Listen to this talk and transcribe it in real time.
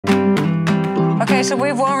Okay, so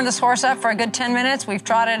we've warmed this horse up for a good 10 minutes. We've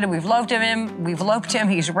trotted, we've loped him,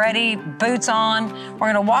 he's ready, boots on.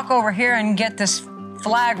 We're gonna walk over here and get this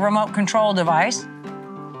flag remote control device.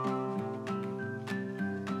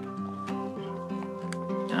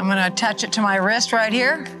 I'm gonna attach it to my wrist right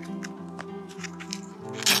here.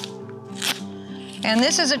 And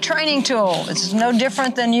this is a training tool. It's no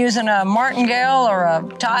different than using a martingale or a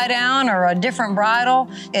tie down or a different bridle.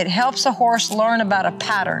 It helps a horse learn about a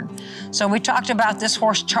pattern. So we talked about this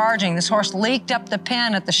horse charging. This horse leaked up the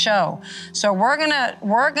pen at the show. So we're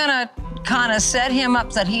gonna kind of set him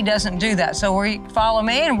up that he doesn't do that. So follow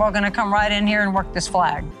me and we're gonna come right in here and work this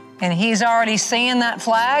flag. And he's already seeing that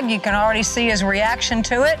flag. You can already see his reaction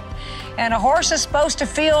to it. And a horse is supposed to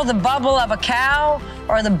feel the bubble of a cow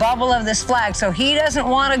or the bubble of this flag. So he doesn't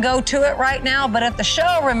want to go to it right now, but at the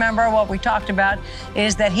show, remember what we talked about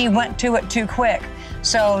is that he went to it too quick.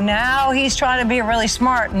 So now he's trying to be really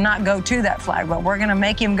smart and not go to that flag, but we're gonna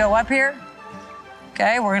make him go up here.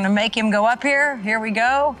 Okay, we're gonna make him go up here. Here we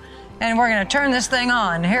go. And we're gonna turn this thing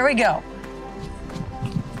on. Here we go.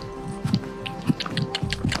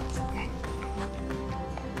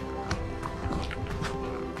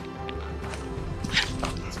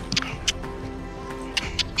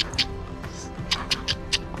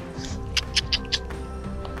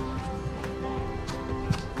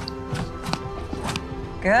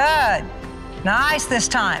 Good. Nice this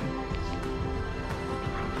time.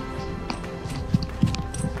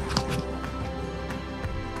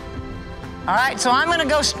 All right, so I'm gonna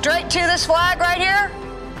go straight to this flag right here.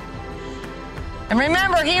 And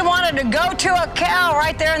remember, he wanted to go to a cow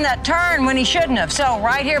right there in that turn when he shouldn't have. So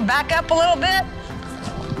right here, back up a little bit.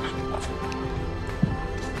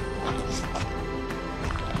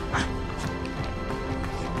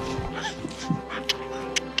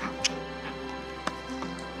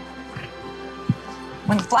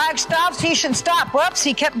 When the flag stops, he should stop. Whoops,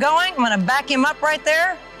 he kept going. I'm gonna back him up right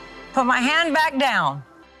there. Put my hand back down.